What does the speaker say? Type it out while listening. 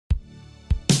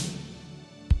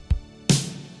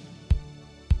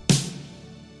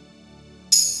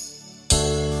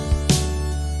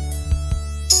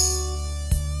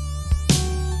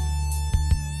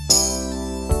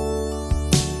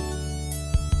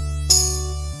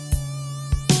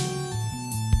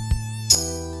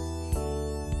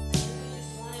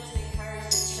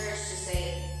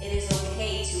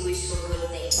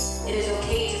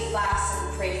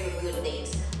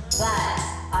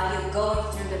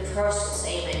process.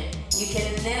 Amen. You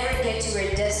can never get to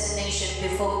your destination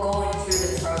before going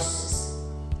through the process.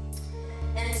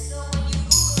 And so when you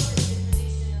Google the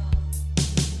definition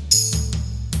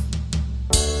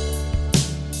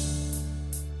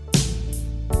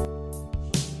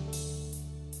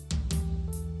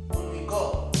of when we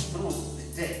go through the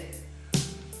day,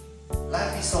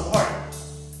 life is so hard.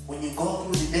 When you go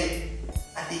through the day,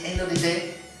 at the end of the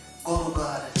day, go to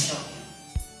God and tell Him,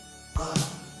 God,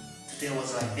 today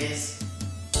was like this.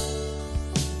 And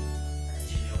then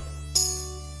you know.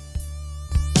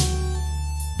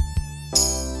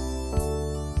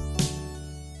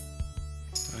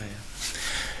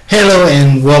 Hello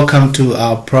and welcome to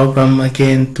our program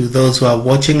again. To those who are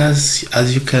watching us,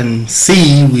 as you can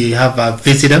see, we have a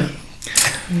visitor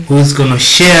who's going to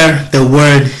share the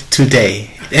word today.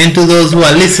 And to those who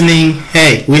are listening,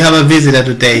 hey, we have a visitor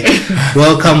today.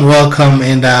 welcome,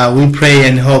 and we pray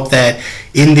and hope that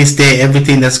in this day,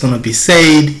 everything that's going to be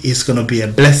said is going to be a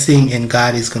blessing, and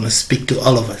God is going to speak to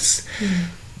all of us.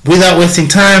 Without wasting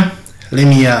time, let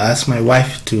me ask my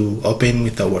wife to open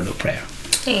with a word of prayer.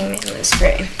 Amen. Let's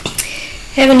pray.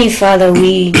 Heavenly Father,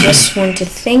 we just want to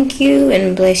thank you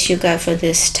and bless you, God, for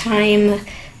this time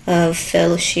of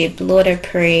fellowship. Lord, I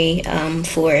pray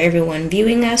for everyone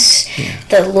viewing us,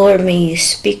 that, Lord, may you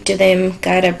speak to them.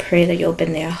 God, I pray that you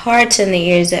open their hearts and their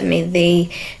ears, that may they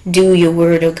do your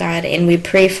word, oh God. And we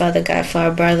pray, Father God, for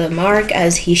our brother Mark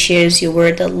as he shares your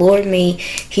word, that, Lord, may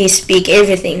he speak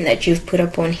everything that you've put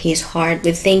upon his heart.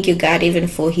 We thank you, God, even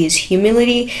for his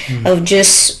humility of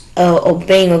just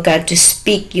obeying, oh God, to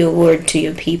speak your word to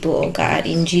your people, oh God.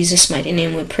 In Jesus' mighty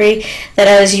name we pray that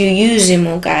as you use him,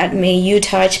 oh God, may you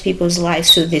touch people's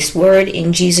lives through this word.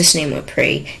 In Jesus' name we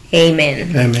pray.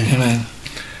 Amen. Amen.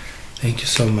 Thank you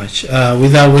so much.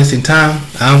 Without wasting time,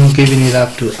 I'm giving it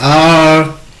up to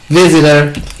our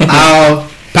visitor, our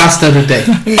pastor today.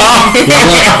 No, I'm the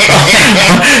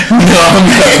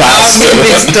pastor.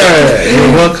 Minister.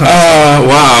 You're welcome.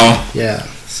 Wow. Yeah,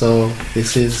 so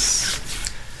this is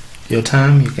your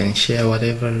time. You can share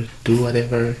whatever, do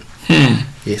whatever.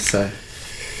 Yes, sir.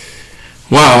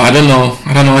 Wow, I don't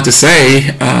know what to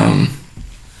say.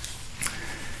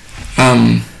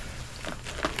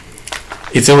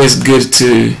 It's always good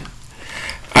to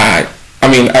I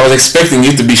was expecting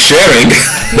you to be sharing.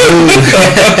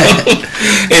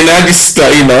 And I just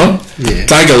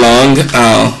tag along,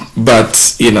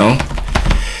 but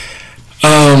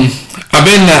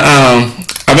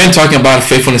I've been talking about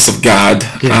faithfulness of God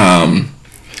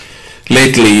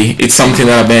lately. It's something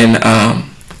that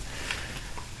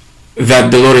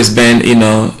that the Lord has been,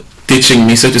 teaching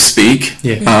me, so to speak.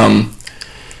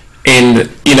 And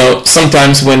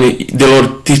sometimes when the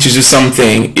Lord teaches you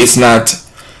something, it's not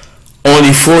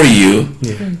only for you,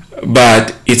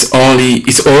 but it's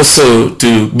also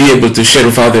to be able to share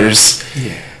with others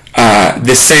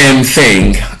the same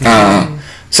thing,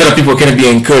 so that people can be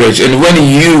encouraged. And when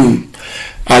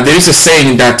there is a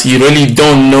saying that you really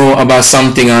don't know about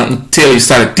something until you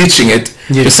start teaching it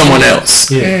to someone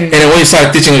else. And then when you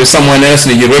start teaching it to someone else,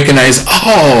 you recognize,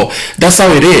 oh, that's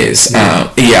how it is.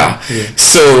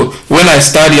 So when I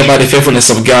study about the faithfulness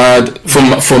of God,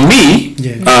 for me,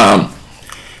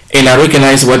 and I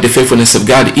recognize what the faithfulness of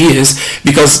God is,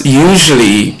 because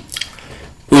usually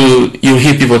you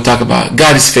hear people talk about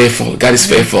God is faithful, God is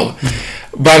faithful.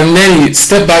 But then you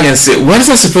step back and say, what is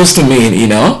that supposed to mean,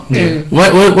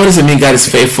 What does it mean God is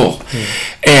faithful?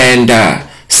 And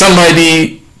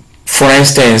somebody, for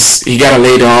instance, he got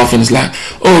laid off and it's like,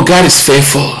 oh, God is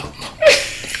faithful.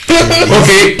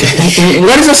 Okay,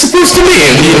 what is that supposed to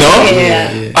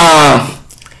mean,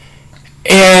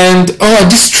 and, oh,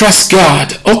 just trust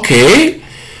God. Okay,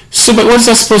 so but what is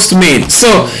that supposed to mean?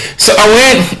 So I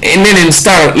went and then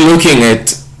started looking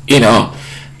at,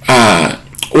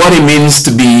 what it means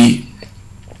to be,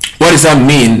 what does that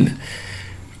mean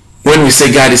when we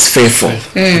say God is faithful?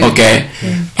 Okay.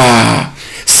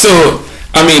 So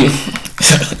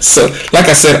like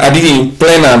I said, I didn't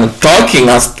plan on talking.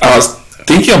 I was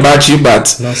thinking about you,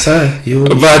 but no, sir.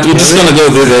 But we're just gonna go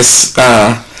through this.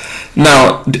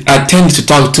 Now I tend to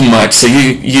talk too much, so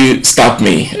you stop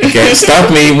me. Okay,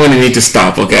 stop me when you need to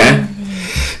stop. Okay.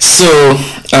 So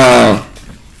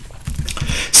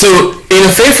in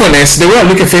the faithfulness, the way I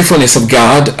look at faithfulness of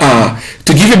God,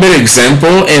 to give you a better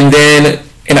example, and then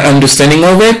an understanding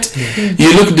of it,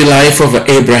 you look at the life of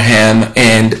Abraham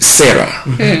and Sarah.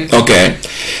 Okay.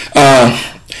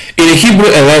 In Hebrew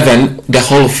 11, the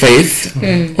Hall of Faith,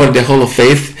 or the Hall of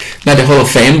Faith, not the Hall of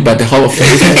Fame, but the Hall of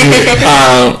Faith,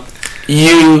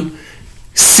 you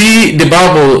see the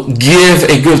Bible give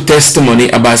a good testimony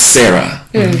about Sarah,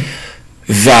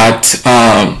 that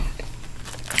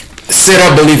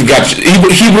Sarah believed God.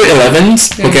 Hebrew 11,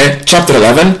 okay, chapter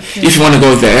 11. If you want to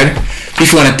go there,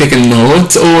 if you want to take a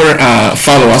note or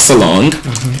follow us along,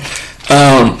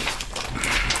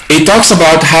 it talks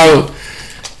about how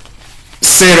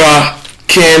Sarah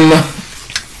came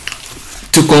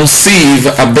to conceive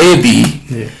a baby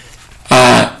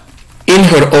in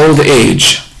her old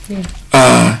age.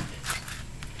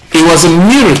 It was a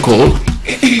miracle,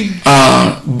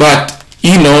 but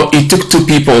it took two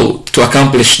people to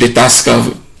accomplish the task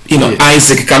of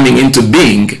Isaac coming into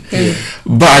being.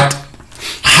 But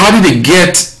how did it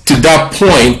get to that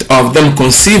point of them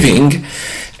conceiving?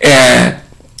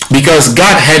 Because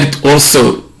God had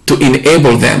also to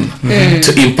enable them,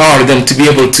 to empower them to be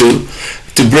able to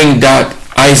bring that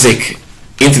Isaac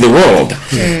into the world.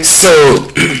 So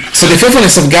the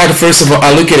faithfulness of God, first of all,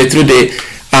 I look at it through the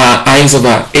eyes of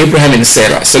Abraham and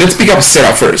Sarah. So let's pick up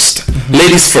Sarah first.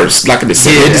 Ladies first, like they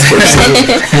say, ladies first.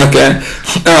 Okay.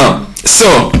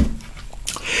 So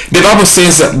the Bible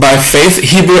says by faith,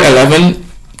 Hebrew 11,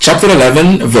 chapter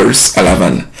 11, verse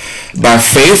 11. By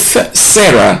faith,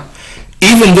 Sarah,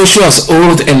 even though she was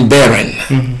old and barren,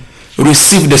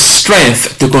 received the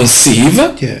strength to conceive,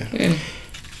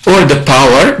 or the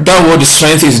power. That word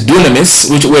strength is dunamis,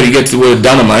 where you get the word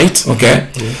dynamite. Okay,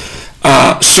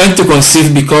 strength to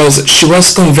conceive, because she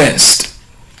was convinced,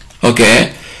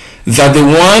 okay, that the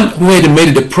one who had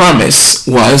made the promise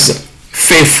was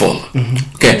faithful.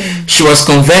 Okay, she was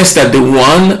convinced that the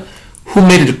one who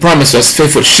made the promise was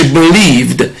faithful. She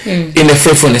believed in the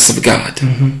faithfulness of God.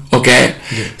 Okay,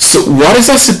 so what is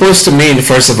that supposed to mean?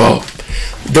 First of all,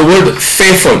 the word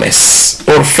faithfulness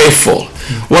or faithful,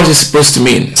 what is it supposed to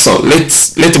mean? So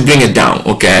let's bring it down.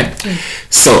 Okay,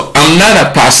 so I'm not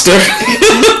a pastor,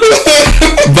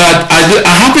 but I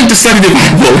happen to study the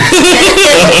Bible.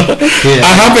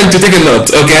 I happen to take a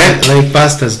note. Okay, like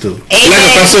pastors do.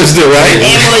 Like pastors do, right?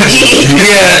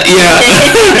 Yeah.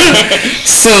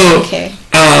 So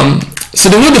so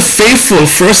the word faithful,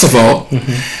 first of all,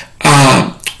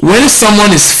 when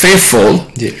someone is faithful,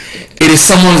 it is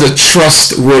someone that's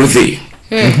trustworthy.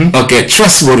 Okay,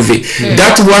 trustworthy.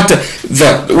 That's what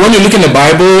when you look in the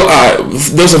Bible,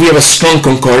 those of you who have a strong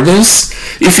concordance,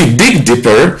 if you dig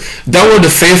deeper, that word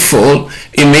faithful,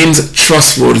 it means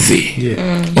trustworthy.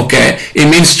 Okay, it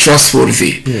means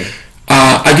trustworthy.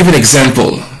 I'll give an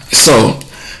example. So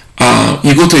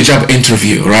you go to a job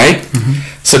interview, right?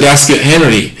 So they ask you,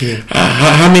 Henry,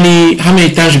 how many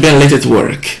times you been late at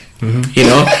work?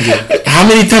 How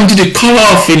many times did you call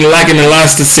off in the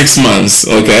last 6 months?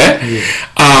 Okay,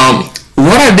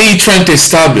 what are they trying to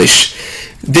establish?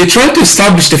 They're trying to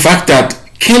establish the fact that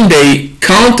can they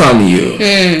count on you?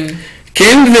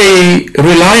 Can they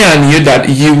rely on you that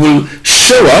you will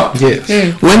show up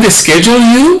when they schedule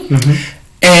you,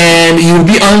 and you'll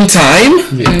be on time?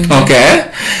 Okay,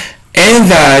 and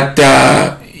that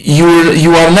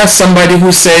you are not somebody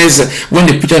who says when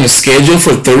they put on a schedule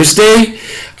for Thursday,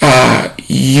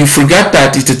 you forgot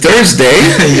that it's a Thursday,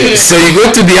 so you go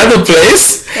to the other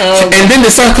place, and then they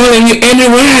start calling you,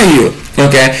 Andrew, where are you?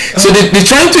 Okay, so they're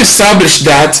trying to establish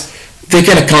that they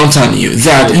can count on you,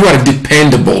 that you are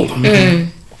dependable.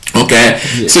 Okay,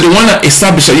 so they want to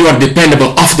establish that you are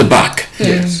dependable off the back.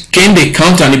 Can they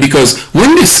count on you? Because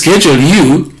when they schedule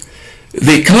you,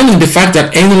 they count on the fact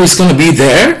that Andrew is going to be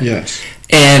there.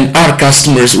 And our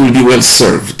customers will be well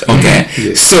served. Okay,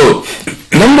 so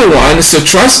number one, so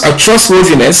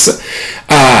trustworthiness,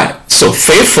 so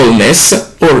faithfulness,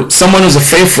 or someone who's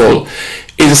faithful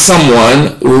is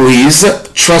someone who is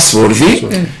trustworthy,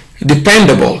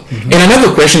 dependable. And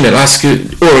another question they'll ask you,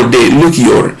 or they look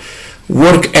your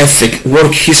work ethic,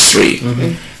 work history.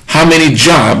 How many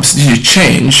jobs did you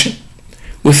change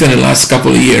within the last couple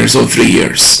of years or 3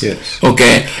 years?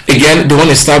 Okay, again, they want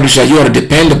to establish that you are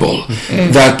dependable,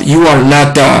 that you are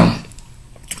not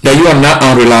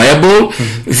unreliable,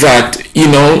 that you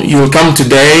will come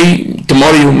today,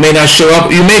 tomorrow you may not show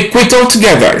up, you may quit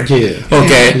altogether.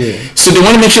 Okay, so they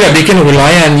want to make sure that they can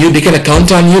rely on you, they can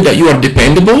count on you, that you are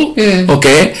dependable.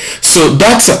 Okay, so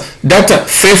that's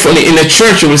faithful. In a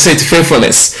church you will say it's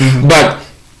faithfulness, but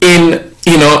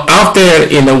out there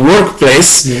in a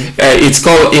workplace, it's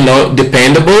called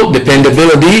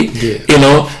dependability,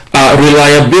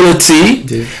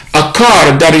 reliability. A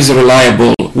car that is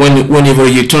reliable, whenever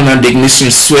you turn on the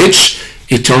ignition switch,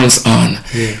 it turns on.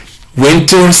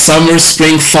 Winter, summer,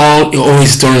 spring, fall, it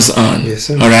always turns on.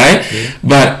 All right,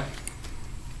 but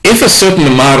if a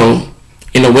certain model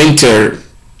in the winter,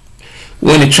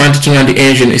 when you're trying to turn on the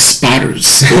engine, it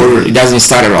sputters or it doesn't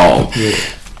start at all,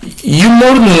 you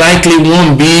more than likely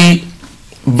won't be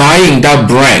buying that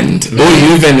brand, or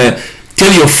you even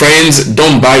tell your friends,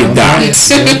 don't buy that.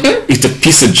 It's a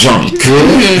piece of junk.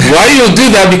 Why do you do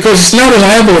that? Because it's not a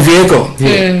reliable vehicle.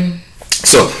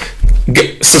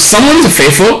 So someone is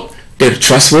faithful, they're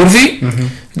trustworthy,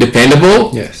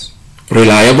 dependable,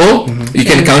 reliable. You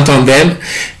can count on them.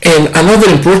 And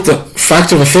another important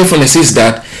factor of faithfulness is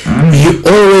that you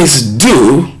always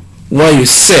do what you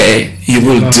say you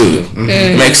will do.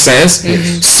 Makes sense?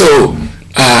 So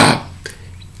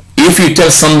if you tell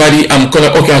somebody, I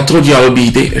told you I will be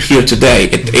here today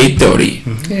at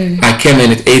 8:30. I came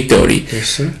in at 8:30.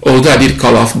 Although I did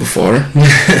call off before.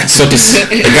 So this,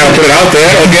 I gotta put it out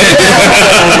there, okay?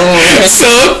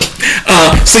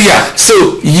 So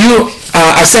you,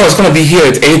 I said I was gonna be here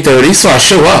at 8:30, so I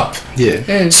show up.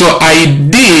 So I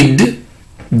did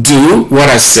do what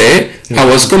I said I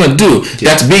was gonna do.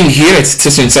 That's being here at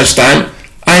such and such time,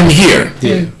 I'm here.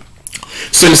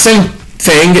 So the same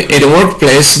thing in the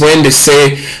workplace, when they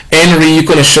say, Henry, you're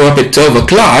gonna show up at 12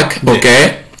 o'clock, okay?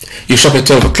 You show up at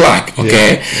 12 o'clock,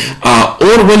 okay?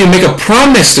 Or when you make a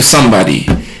promise to somebody,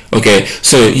 okay?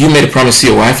 So you made a promise to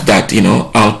your wife that,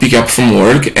 I'll pick you up from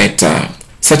work at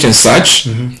such and such.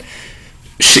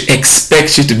 She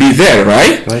expects you to be there,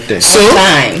 right? Right there. So,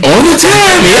 all the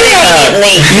time,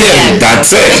 yeah,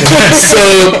 that's it.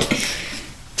 So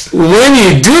when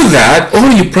you do that, or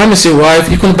you promise your wife,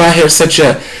 you can buy her such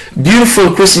a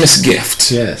beautiful Christmas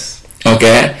gift. Yes.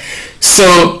 Okay?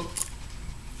 So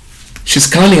she's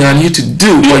counting on you to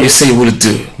do what you say you will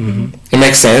do. It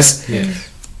makes sense? Yes.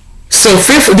 So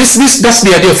that's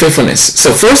the idea of faithfulness.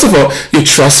 So first of all, you're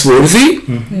trustworthy.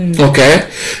 Okay?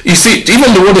 You see,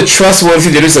 even the word trustworthy,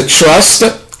 there is a trust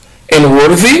and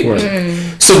worthy.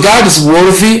 So God is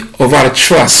worthy of our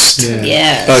trust.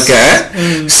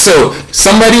 Okay? So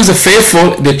somebody who's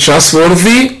faithful, they're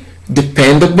trustworthy,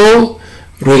 dependable,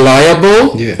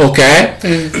 reliable. Okay?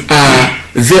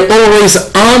 They always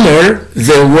honor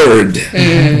their word.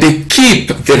 They keep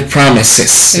their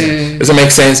promises. Does that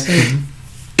make sense?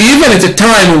 Even at a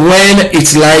time when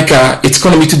it's like it's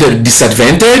going to be to their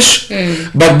disadvantage,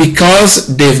 but because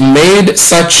they've made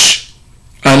such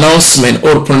announcement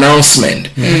or pronouncement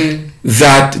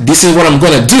that this is what I'm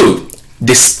going to do,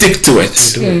 they stick to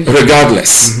it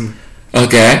regardless.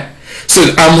 Okay? So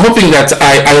I'm hoping that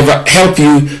I've helped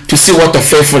you to see what the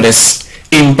faithfulness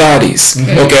embodies.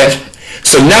 Okay?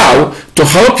 So now, to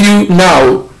help you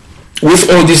now with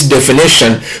all this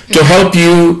definition, to help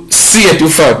you see it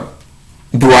with a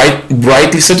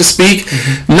brightly, so to speak,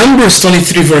 Numbers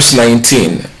 23 verse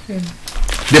 19.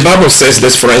 The Bible says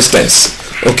this, for instance.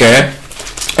 Okay?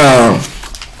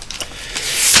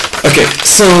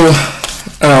 So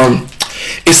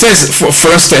it says,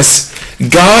 for instance,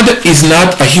 God is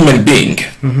not a human being.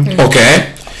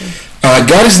 Okay?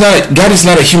 God is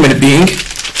not a human being.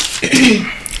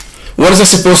 What is that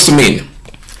supposed to mean?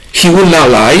 He will not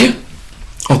lie.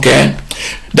 Okay?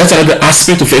 That's another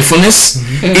aspect of faithfulness,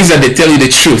 is that they tell you the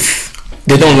truth.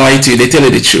 They don't lie to you, they tell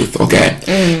you the truth. Okay?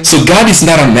 So God is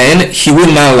not a man, he will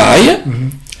not lie.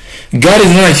 God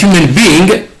is not a human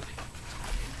being,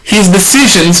 his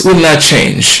decisions will not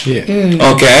change.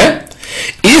 Okay?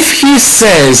 If he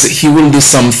says he will do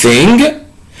something,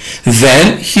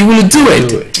 then he will do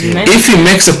it. If he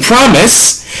makes a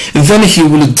promise, then he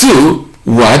will do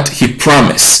what he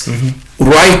promised.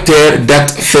 Right there,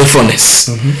 that faithfulness.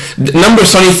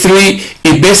 Numbers 23,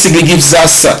 it basically gives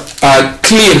us a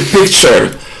clear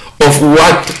picture of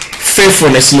what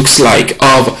faithfulness looks like,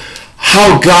 of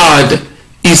how God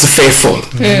is faithful.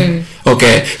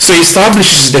 Okay, so he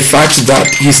establishes the fact that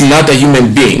he's not a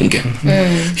human being.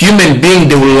 Human being,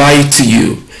 they will lie to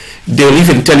you. They will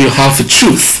even tell you half the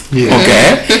truth.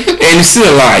 Okay, and it's still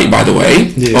a lie, by the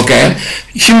way. Okay,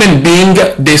 human being,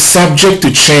 they're subject to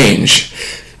change.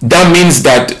 That means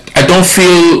that I don't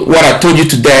feel what I told you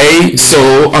today,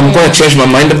 so I'm going to change my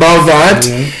mind about that.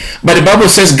 But the Bible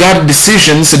says God's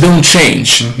decisions don't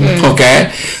change. Okay?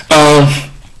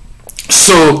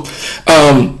 Psalm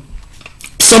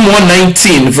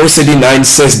 119 verse 89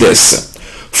 says this: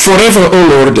 Forever, O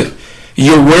Lord,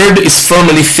 your word is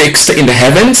firmly fixed in the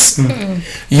heavens.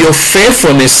 Your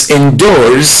faithfulness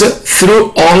endures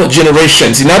through all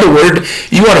generations. In other words,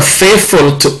 you are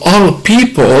faithful to all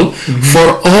people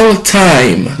for all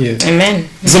time. Amen.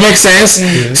 Does that make sense?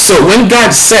 So when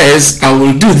God says, I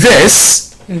will do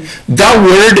this, that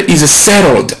word is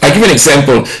settled. I'll give you an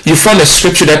example. You find a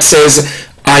scripture that says,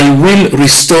 I will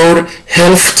restore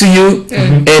health to you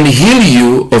and heal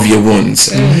you of your wounds.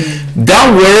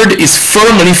 That word is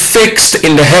firmly fixed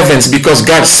in the heavens because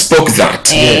God spoke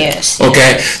that. Yes.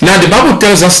 Okay. Now the Bible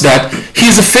tells us that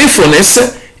his faithfulness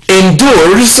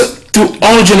endures to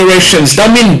all generations.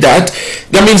 That means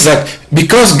that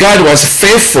because God was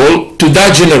faithful to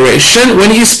that generation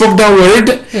when he spoke that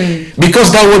word,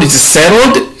 because that word is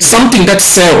settled, something that's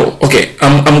settled. Okay,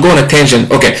 I'm going on a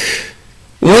tangent. Okay,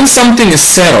 when something is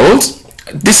settled,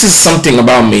 this is something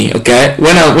about me. Okay,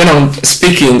 when I'm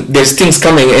speaking, there's things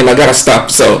coming and I gotta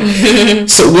stop. So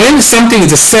when something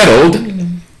is settled,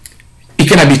 it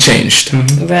cannot be changed.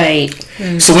 Right.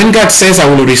 So when God says, I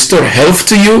will restore health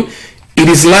to you, it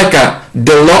is like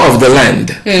the law of the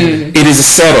land. It is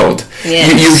settled.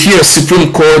 Yes. You hear a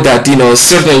Supreme Court that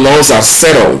certain laws are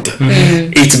settled.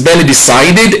 It's been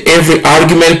decided. Every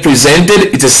argument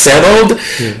presented, it is settled.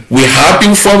 We're happy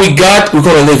with what we got. We're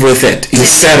going to live with it. It's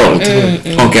settled.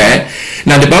 Okay.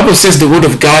 Now the Bible says the word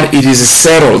of God, it is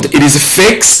settled. It is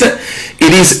fixed.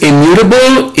 It is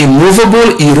immutable,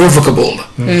 immovable, irrevocable.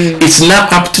 It's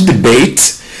not up to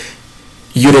debate.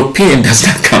 European does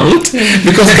not count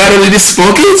because God already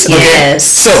spoke it. Okay? Yes.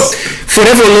 So,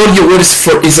 forever, Lord, your word is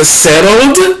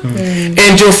settled,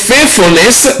 and your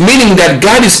faithfulness, meaning that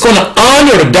God is going to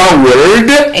honor that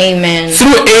word. Amen.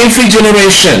 Through every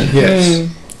generation. Yes.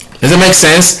 Does that make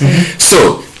sense?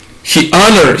 So, he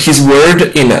honored his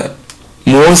word in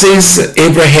Moses,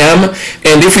 Abraham,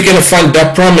 and if we can find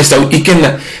that promise that he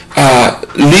can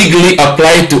legally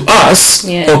apply to us,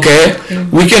 okay,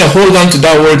 we can hold on to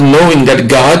that word knowing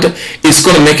that God is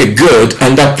going to make it good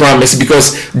on that promise,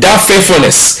 because that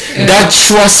faithfulness, that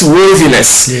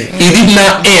trustworthiness, it did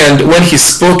not end when he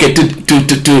spoke it to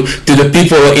the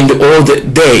people in the old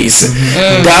days.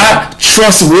 That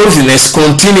trustworthiness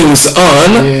continues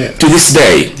on to this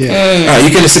day.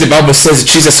 You can see the Bible says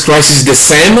Jesus Christ is the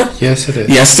same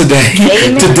yesterday,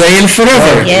 today, and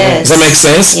forever. Does that make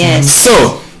sense? Yes.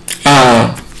 So,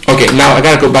 okay, now I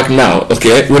gotta go back now,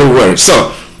 okay, with a word.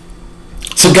 So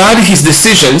God, his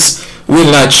decisions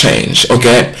will not change,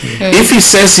 okay? If he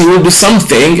says he will do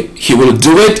something, he will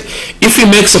do it. If he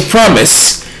makes a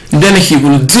promise, then he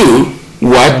will do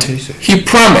what he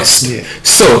promised.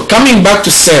 So coming back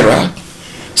to Sarah,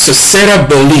 so Sarah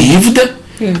believed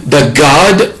that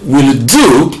God will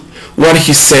do what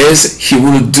he says he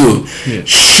will do.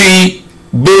 She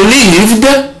believed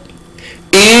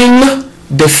in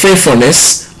the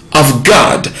faithfulness of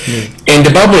God. And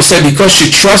the Bible said because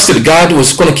she trusted God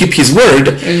was going to keep his word,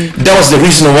 that was the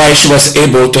reason why she was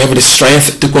able to have the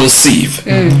strength to conceive.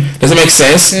 Does that make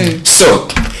sense? So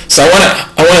I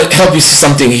want to help you see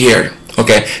something here.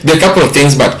 Okay, there are a couple of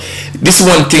things, but this is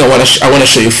one thing I want to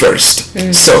show you first.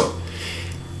 So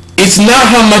it's not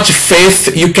how much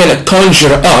faith you can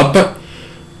conjure up,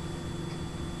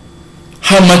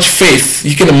 how much faith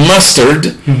you can muster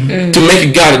to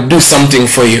make God do something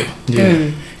for you.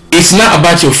 It's not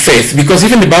about your faith, because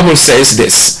even the Bible says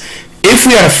this: if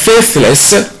we are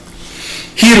faithless,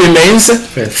 he remains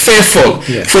faithful,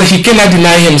 for he cannot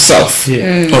deny himself.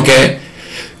 Okay,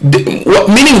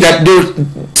 meaning that there are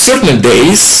certain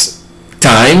days,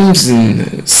 times,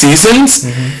 and seasons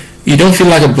you don't feel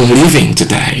like believing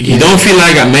today. You don't feel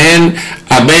like a man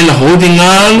holding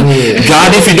on.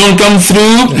 God, if you don't come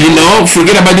through,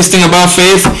 forget about this thing about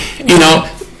faith.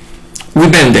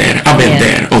 We've been there. I've been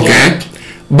there. Okay.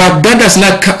 But that does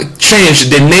not change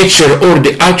the nature or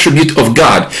the attribute of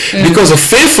God, because of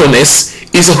faithfulness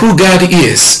is who God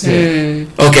is.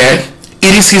 Okay.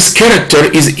 It is his character,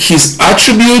 is his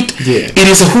attribute. It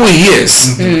is who he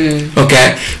is.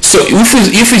 Okay. So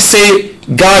if we say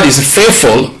God is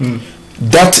faithful,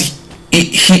 that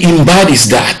he embodies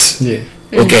that.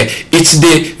 Okay, it's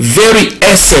the very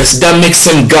essence that makes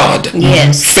him God.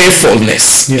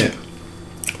 Faithfulness.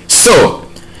 So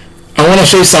I want to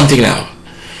show you something now.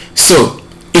 So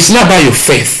it's not about your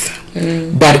faith,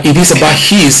 but it is about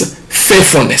his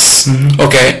faithfulness.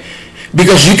 Okay,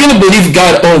 because you can believe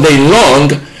God all day long,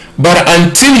 but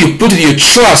until you put your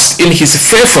trust in his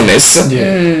faithfulness,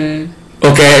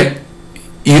 okay,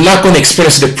 you're not going to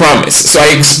experience the promise. So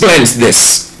I explained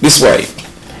this way.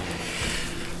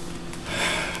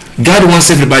 God wants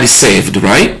everybody saved,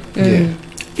 right?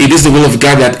 It is the will of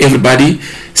God that everybody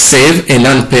save and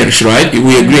none perish, right?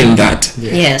 We agree on that.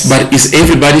 Yes. But is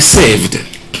everybody saved?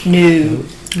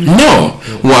 No.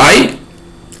 Why?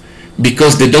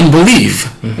 Because they don't believe.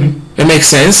 That makes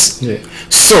sense?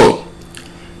 So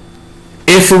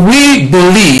if we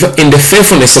believe in the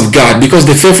faithfulness of God, because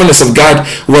the faithfulness of God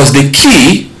was the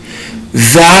key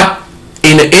that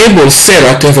enabled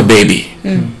Sarah to have a baby.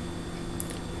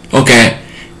 Okay.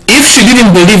 If she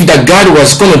didn't believe that God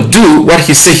was going to do what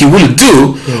he said he will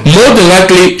do, more than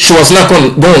likely she was not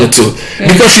going to,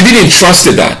 because she didn't trust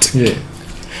that.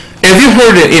 Have you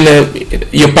heard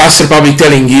your pastor probably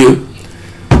telling you,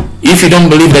 if you don't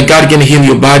believe that God can heal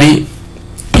your body,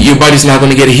 your body's not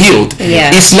going to get healed.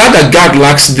 Yeah. It's not that God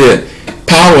lacks the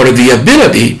power, the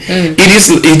ability.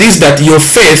 It is that your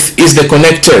faith is the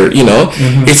connector,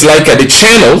 It's like the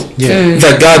channel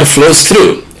that God flows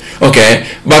through. Okay,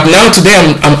 but now today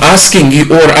I'm asking you,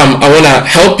 or I want to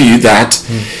help you that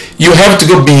you have to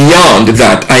go beyond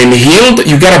that. I'm healed.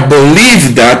 You gotta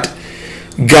believe that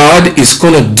God is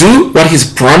gonna do what He's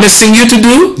promising you to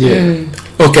do.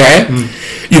 Okay,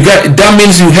 that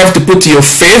means you have to put your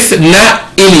faith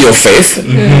not in your faith,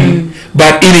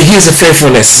 but in His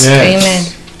faithfulness. Amen.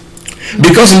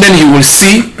 Because then you will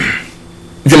see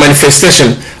the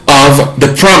manifestation of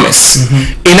the promise.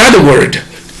 In other words,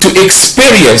 to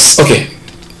experience,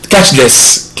 catch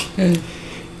this.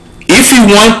 If you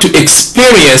want to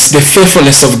experience the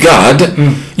faithfulness of God,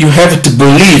 you have to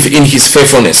believe in His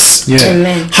faithfulness.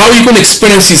 Amen. How are you going to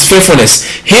experience His faithfulness?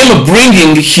 Him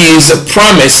bringing His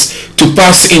promise to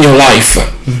pass in your life.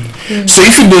 So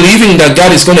if you believe in that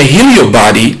God is going to heal your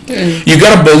body, you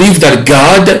got to believe that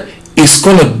God is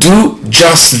going to do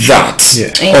just that.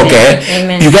 Okay?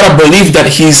 Amen. You got to believe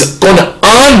that He's going to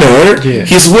honor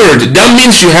His word. That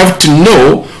means you have to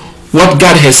know what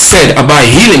God has said about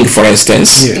healing, for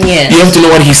instance. Yes. You have to know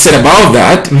what He said about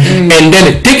that, and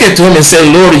then take it to Him and say,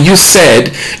 Lord, you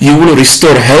said you will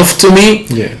restore health to me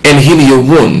and heal your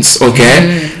wounds.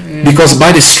 Okay? Because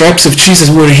by the stripes of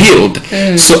Jesus we're healed.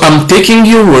 So I'm taking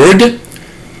your word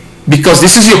because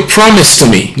this is your promise to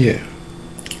me.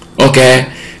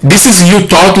 Okay? This is you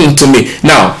talking to me.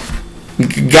 Now,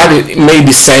 God may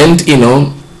descend,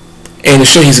 and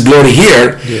show His glory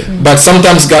here, but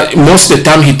sometimes God, most of the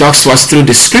time He talks to us through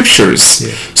the scriptures.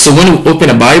 So when we open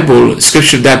a Bible,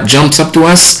 scripture that jumps up to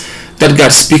us, that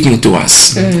God's speaking to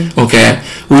us. Okay?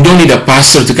 We don't need a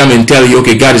pastor to come and tell you,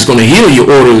 okay, God is going to heal you,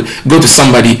 or go to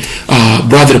somebody,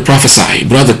 brother prophesy.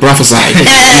 No.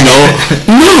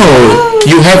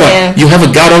 You have a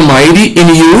God Almighty in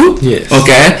you.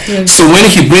 Okay? So when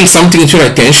He brings something to your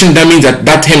attention, that means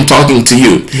that's Him talking to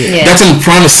you. That's Him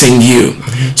promising you.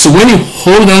 So when you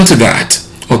hold on to that,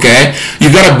 okay, you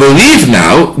gotta believe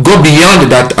now, go beyond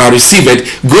that, receive it,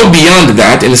 go beyond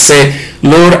that and say,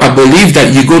 Lord, I believe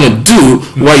that you're going to do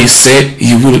what you said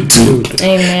you will do.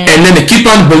 Amen. And then keep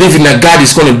on believing that God is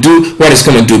going to do what He's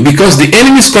going to do. Because the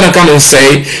enemy is going to come and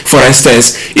say, for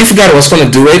instance, if God was going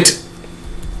to do it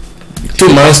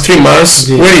 2 months, 3 months,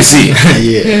 where is He?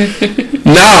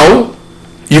 Now,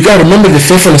 you got to remember the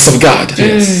faithfulness of God.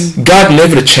 God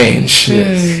never changes.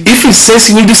 If He says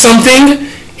He will do something,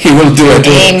 He will do it.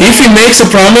 Amen. If He makes a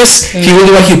promise, He will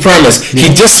do what He promised.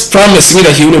 He just promised me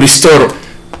that He will restore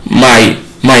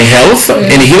my health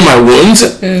and heal my wounds.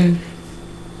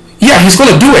 He's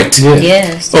gonna do it.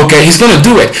 Yes. Okay, He's gonna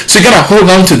do it. So you gotta hold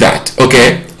on to that.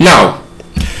 Okay, now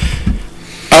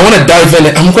I want to dive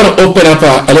in. I'm gonna open up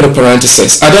a little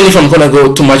parenthesis. I don't know if I'm gonna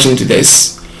go too much into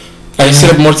this. I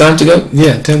still have more time to go.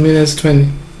 10 minutes, 20.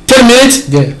 10 minutes?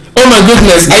 Yeah. Oh my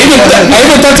goodness! I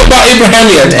even talked about Abraham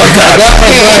yet.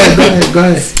 Go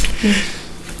ahead.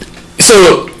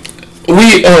 So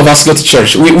we, all of us, go to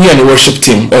church. We are the worship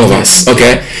team, all of us.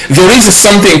 Okay. There is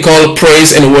something called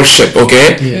praise and worship.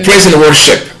 Okay. Praise and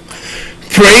worship.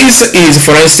 Praise is,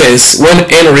 for instance, when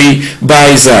Henry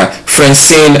buys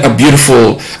Francine a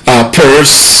beautiful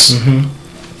purse,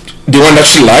 the one that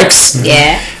she likes.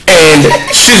 And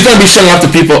she's gonna be showing up to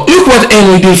people. Look what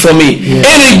Henry did for me.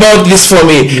 Henry bought this for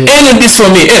me. Henry this for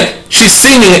me. And she's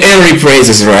singing Henry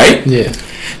praises, right?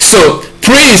 So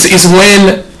praise is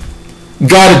when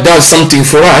God does something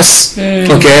for us,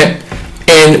 okay,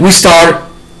 and we start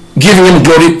giving Him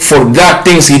glory for that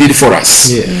things He did for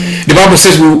us. The Bible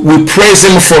says we praise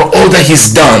Him for all that He's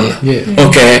done.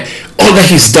 Okay, all that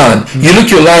He's done. You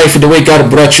look your life, the way God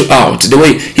brought you out, the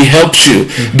way He helped you,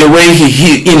 the way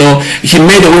He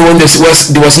made a way when there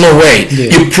was no way.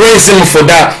 You praise Him for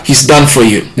that He's done for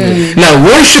you. Now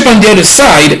worship on the other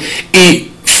side,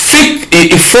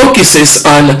 it focuses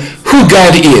on who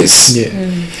God is.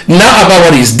 Not about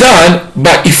what He's done,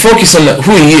 but it focuses on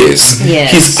who He is.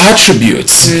 His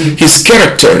attributes, His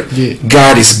character.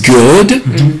 God is good.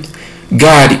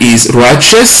 God is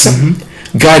righteous.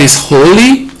 God is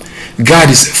holy. God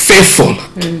is faithful.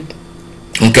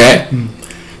 Okay?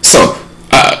 So,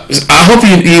 I hope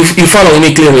you follow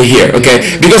me clearly here.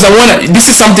 Okay? Because this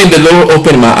is something the Lord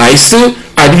opened my eyes to.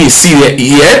 I didn't see it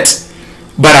yet.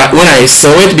 But when I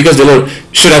saw it, because the Lord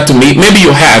showed it to me, maybe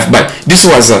you have, but this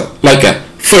was like a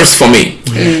first for me.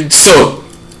 So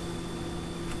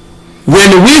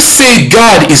when we say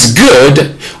God is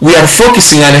good, we are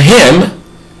focusing on Him,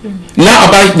 not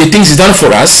about the things He's done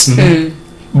for us,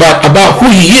 but about who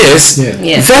He is.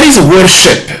 That is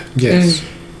worship.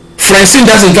 Francine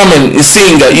doesn't come and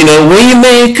sing,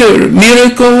 Waymaker,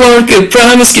 miracle worker,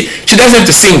 promise. She doesn't have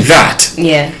to sing that.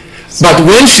 Yeah. But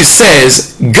when she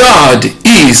says God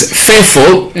is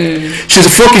faithful, she's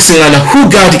focusing on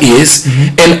who God is,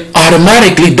 and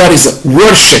automatically that is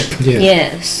worship.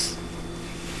 Yes.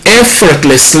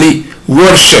 Effortlessly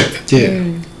worship.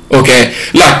 Okay?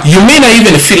 Like, you may not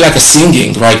even feel like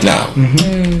singing right now.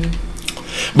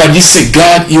 But you say,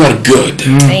 God, you are good.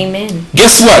 Amen.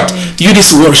 Guess what? You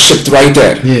just worshipped right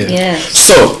there. Yes.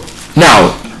 So,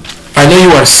 now, I know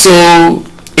you are so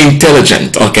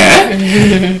intelligent,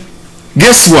 okay?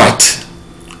 Guess what?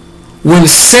 When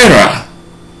Sarah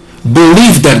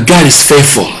believed that God is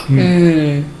faithful,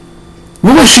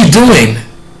 what was she doing?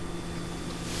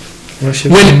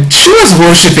 When she was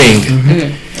worshiping,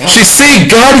 she said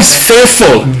God is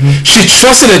faithful. She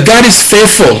trusted that God is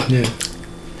faithful.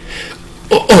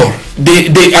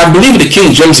 I believe the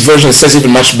King James Version says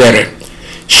even much better.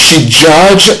 She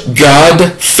judged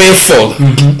God faithful.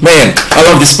 Man, I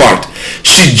love this part.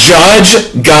 She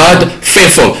judged God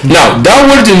faithful. Now, that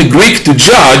word in the Greek, to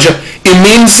judge, it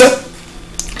means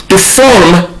to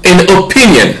form an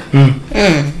opinion.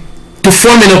 To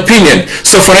form an opinion.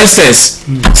 So, for instance,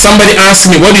 somebody asked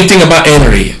me, what do you think about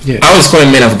Henry? I always call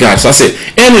him man of God. So I say,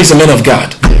 Henry is a man of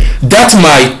God. That's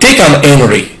my take on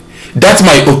Henry. That's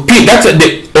my opinion. That's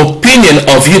the opinion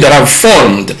of you that I've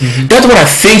formed. That's what I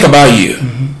think about you.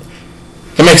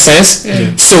 That makes sense?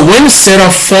 So when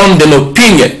Sarah formed an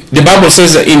opinion, the Bible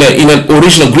says in an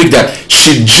original Greek that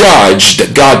she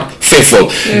judged God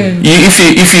faithful.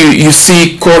 If you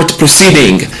see court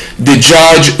proceeding, the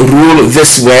judge ruled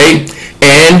this way,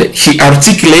 and he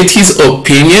articulates his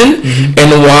opinion and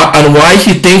why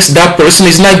he thinks that person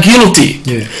is not guilty.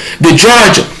 The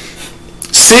judge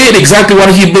said exactly what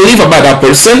he believed about that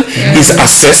person, his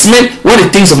assessment, what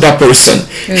he thinks of that person,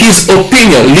 his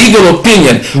opinion, legal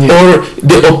opinion, or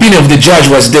the opinion of the judge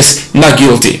was this, not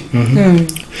guilty.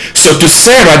 So to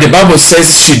Sarah, the Bible says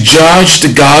she judged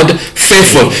God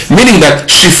faithful, meaning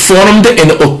that she formed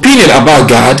an opinion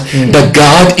about God, that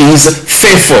God is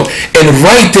faithful. And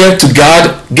right there to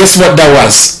God, guess what that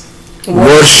was?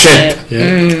 Worship.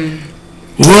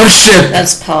 Worship.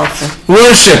 That's powerful.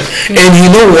 Worship. And you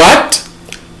know what?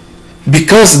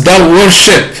 Because that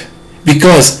worship,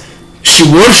 because she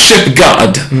worshipped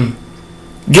God,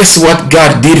 guess what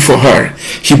God did for her?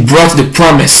 He brought the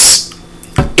promise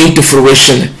into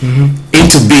fruition,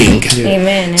 into being.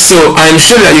 Amen. So I'm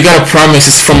sure that you got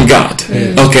promises from God.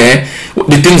 Okay?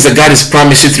 The things that God has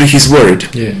promised you through his word.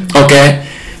 Okay?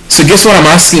 So guess what I'm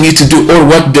asking you to do, or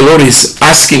what the Lord is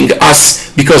asking us,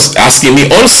 because asking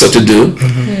me also to do,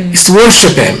 is to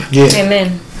worship him.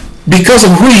 Amen. Because of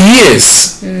who he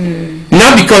is,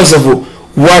 not because of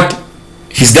what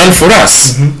he's done for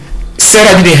us.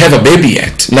 Sarah didn't have a baby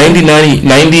yet,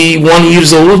 91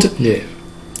 years old.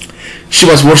 She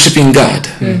was worshiping God.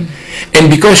 And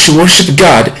because she worshiped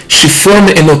God, she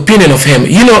formed an opinion of him.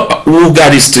 You know who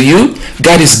God is to you?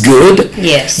 God is good.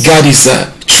 Yes. God is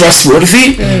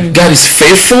trustworthy. God is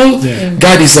faithful.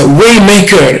 God is a way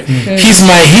maker. He's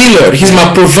my healer. He's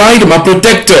my provider, my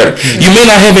protector. You may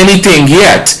not have anything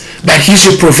yet, but he's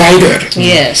your provider.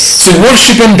 Yes. So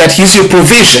worship him that he's your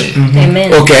provision.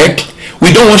 Amen. Okay?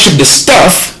 We don't worship the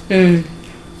stuff,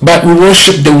 but we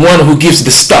worship the one who gives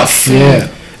the stuff.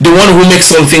 The one who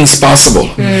makes all things possible.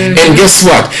 And guess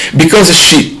what? Because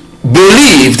she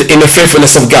believed in the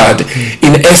faithfulness of God,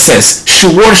 in essence, she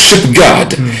worshiped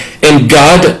God. And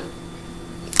God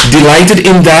delighted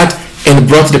in that and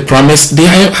brought the promise.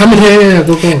 How many?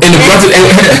 Go. And brought it.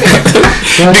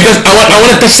 Because I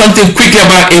want to touch something quickly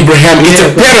about Abraham. It's a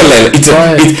parallel.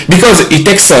 Because it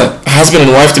takes a husband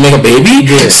and wife to make a baby.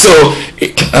 So,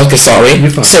 okay, sorry.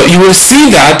 So you will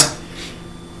see that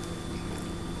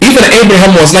even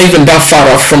Abraham was not even that far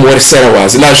off from where Sarah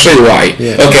was, and I'll show you why.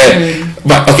 Okay,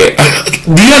 but okay,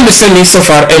 do you understand me so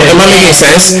far? Am I making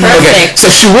sense? Okay, so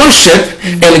she worshipped,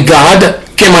 and God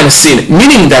came on the scene,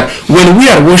 meaning that when we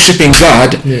are worshiping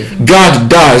God, God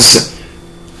does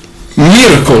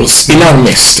miracles in our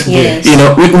midst. You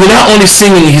know, we're not only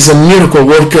singing he's a miracle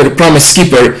worker, promise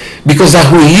keeper, because that's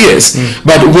who he is,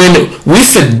 but when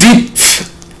with a deep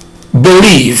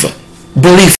belief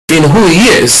in who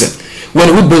he is,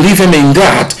 when we believe him in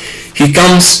that, he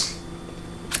comes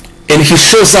and he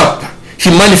shows up,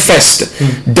 he manifests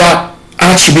that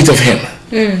attribute of him.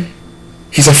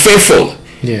 He's a faithful.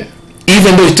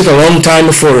 Even though it took a long time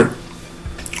for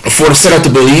Sarah to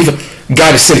believe,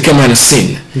 God said come on and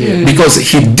sin. Because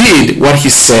he did what he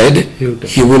said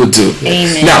he will do.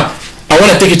 Amen. Now, I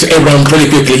want to take it to Abraham really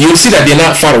quickly. You'll see that they're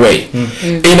not far away.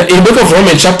 In the book of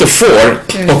Romans chapter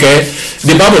 4, okay,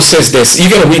 the Bible says this.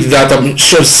 You're going to read that, I'm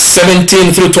sure,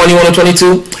 17 through 21 or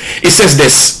 22. It says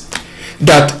this,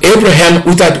 that Abraham,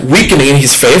 without weakening in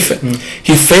his faith,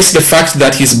 he faced the fact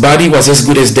that his body was as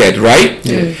good as dead, right?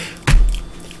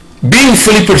 Being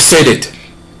fully persuaded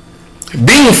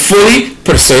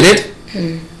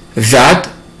that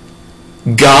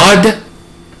God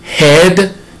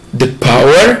had the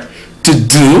power to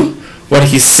do what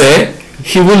he said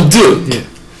he will do.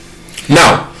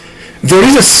 Now, there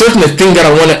is a certain thing that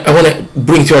I want to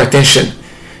bring to your attention.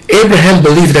 Abraham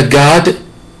believed that God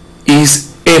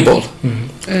is able.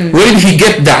 Where did he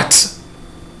get that?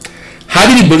 How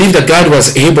did he believe that God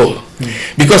was able?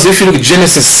 Because if you look at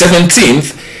Genesis 17,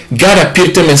 God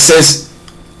appeared to him and says,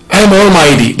 I am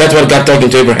almighty. That's what God talking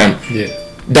to Abraham.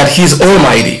 That he's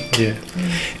almighty.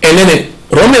 And then in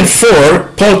Romans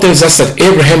 4, Paul tells us that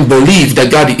Abraham believed that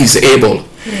God is able.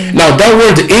 Now that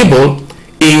word able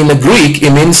in Greek,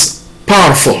 it means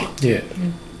powerful.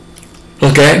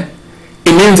 Okay?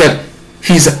 It means that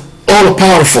he's all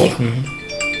powerful.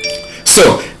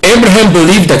 So Abraham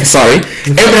believed that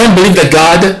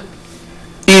God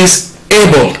is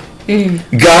able.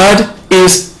 God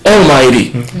is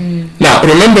almighty. Now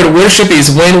remember, worship is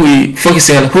when we focus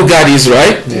on who God is,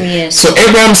 right? So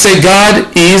Abraham said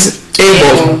God is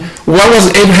able. What was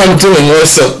Abraham doing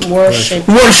also? Worship.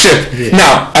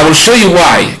 Now I will show you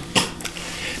why.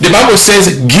 The Bible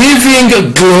says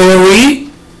giving glory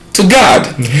to God.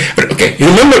 Okay,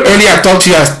 remember earlier I told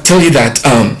you that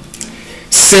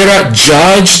Sarah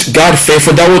judged God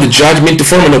faithful. That word judge means to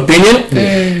form an opinion.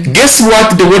 Guess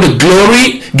what the word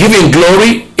glory, giving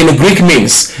glory in the Greek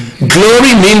means?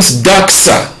 Glory means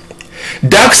doxa.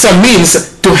 Doxa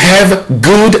means to have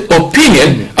good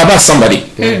opinion about somebody.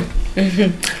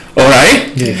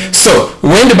 Alright? So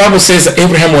when the Bible says that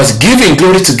Abraham was giving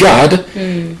glory to God,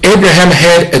 Abraham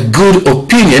had a good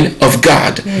opinion of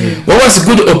God. What was a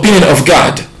good opinion of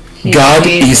God? God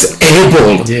is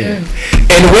able.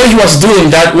 And when he was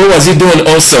doing that, what was he doing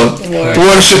also?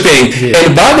 Worshiping.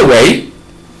 And by the way,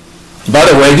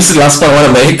 this is the last point I want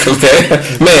to make, okay?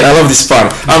 Man, I love this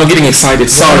part. I'm getting excited.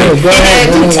 Sorry.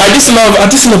 I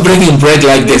just love breaking bread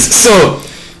like this. So,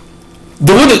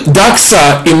 the word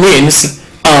doxa, it means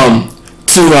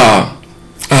to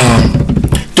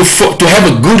have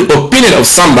a good opinion of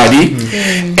somebody,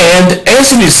 and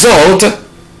as a result,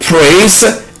 praise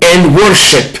and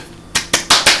worship.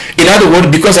 In other words,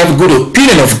 because I have a good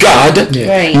opinion of God,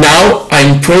 now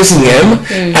I'm praising him,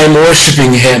 I'm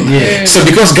worshiping him. So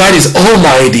because God is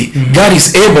almighty, God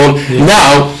is able,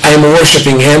 now I'm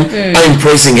worshiping him, I'm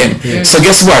praising him. So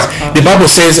guess what? The Bible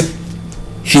says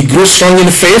he grew strong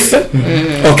in faith,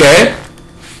 okay?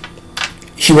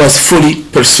 He was fully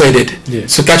persuaded.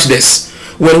 So catch this.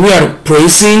 When we are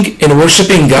praising and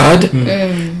worshiping God,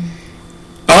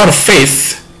 our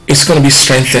faith is going to be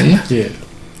strengthened.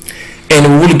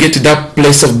 And we will get to that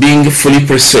place of being fully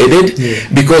persuaded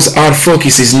because our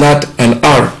focus is not on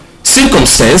our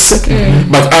circumstance,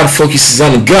 but our focus is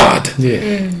on God.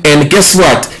 And guess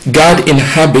what? God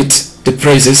inhabits the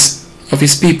praises of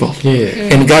his people.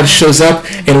 And God shows up,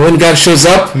 and when God shows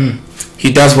up,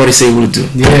 he does what he said he will do.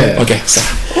 Okay, so.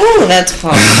 Ooh, that's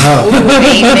hard.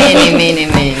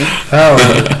 Amen.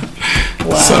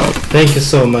 Wow. So, thank you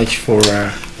so much for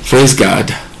praise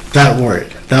God. That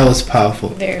word. That was powerful.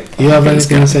 Very powerful. You have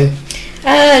anything to say?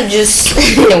 Just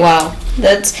wow.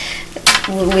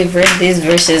 We've read these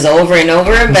verses over and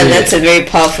over, but that's a very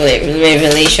powerful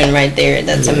revelation right there.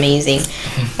 That's amazing.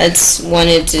 That's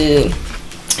wanted to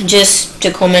just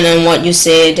to comment on what you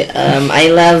said. I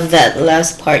love that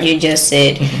last part you just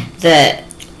said, that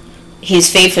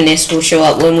his faithfulness will show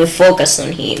up when we focus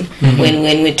on him,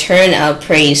 when we turn our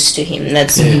praise to him.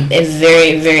 That's a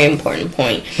very, very important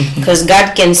point, because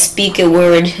God can speak a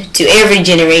word to every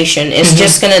generation. It's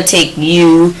just gonna take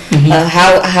you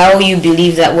how you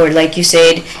believe that word. Like you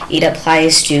said,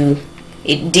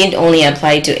 it didn't only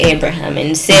apply to Abraham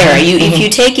and Sarah. If you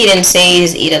take it and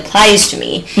says it applies to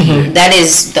me, that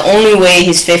is the only way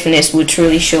his faithfulness will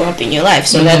truly show up in your life.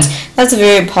 So that's a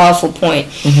very powerful point.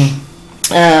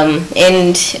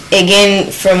 And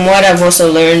again, from what I've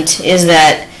also learned is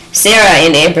that Sarah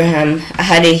and Abraham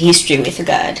had a history with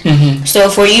God. So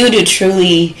for you to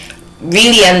truly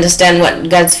really understand what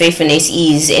God's faithfulness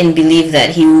is and believe that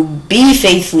he will be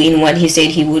faithful in what he said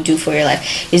he will do for your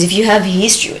life is if you have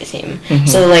history with him.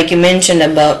 So like you mentioned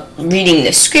about reading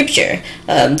the scripture,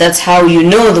 that's how you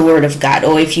know the word of God,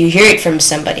 or if you hear it from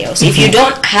somebody else. If you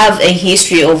don't have a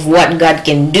history of what God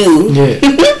can do,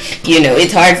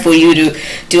 it's hard for you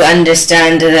to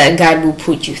understand that God will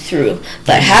put you through.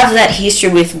 But have that history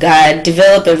with God,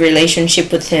 develop a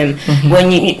relationship with Him.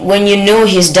 When you know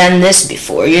He's done this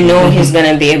before, you know He's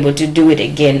gonna be able to do it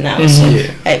again now. So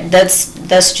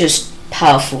that's just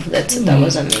powerful. That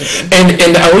was amazing.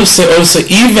 And I will say also,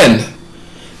 even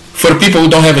for people who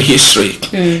don't have a history,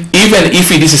 even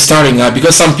if it is starting out,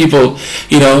 because some people,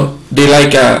 they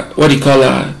like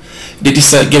they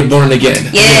just get born again.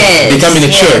 Yes, they come in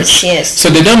a church. Yes. So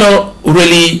they don't know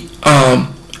really,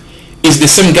 is the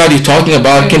same God you're talking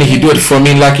about, can He do it for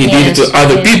me like He did it to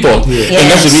other people? And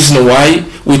that's the reason why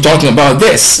we're talking about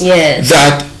this. Yes.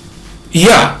 That,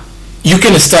 you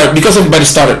can start, because everybody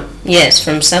started. Yes,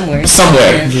 from somewhere.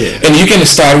 And you can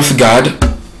start with God.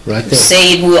 Right there.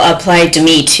 Say it will apply to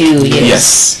me too.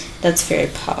 Yes. That's very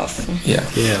powerful. Yeah.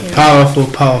 Powerful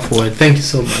word. Thank you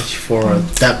so much for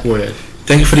that word.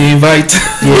 Thank you for the invite.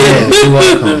 Yes, you're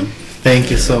welcome. Thank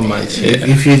you so much.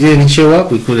 If you didn't show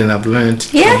up, we couldn't have learned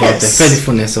about the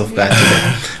faithfulness of God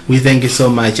today. We thank you so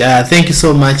much. Thank you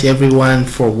so much, everyone,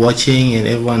 for watching, and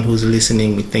everyone who's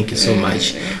listening. We thank you so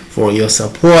much for your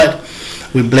support.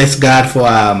 We bless God for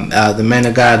the man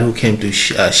of God who came to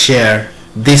share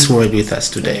this word with us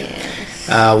today.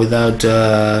 Without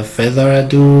further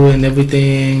ado and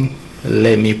everything,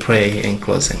 let me pray in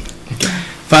closing.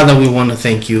 Father, we want to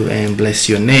thank you and bless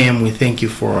your name. We thank you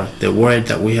for the word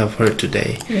that we have heard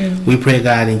today. We pray,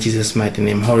 God, in Jesus' mighty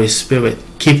name. Holy Spirit,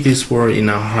 keep this word in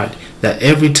our heart, that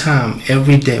every time,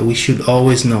 every day, we should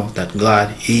always know that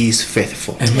God is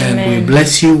faithful. Amen. We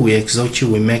bless you, we exalt you,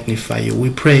 we magnify you. We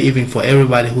pray even for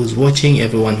everybody who's watching,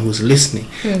 everyone who's listening,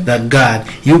 that God,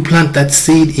 you plant that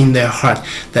seed in their heart,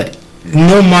 that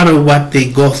no matter what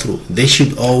they go through, they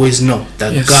should always know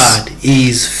that God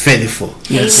is faithful.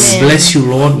 Yes. We bless you,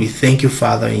 Lord. We thank you,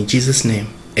 Father, in Jesus' name.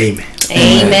 Amen.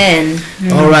 Amen.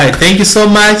 All right. Thank you so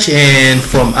much. And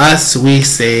from us, we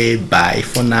say bye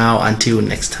for now until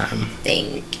next time.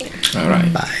 Thank you. All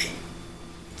right. Bye.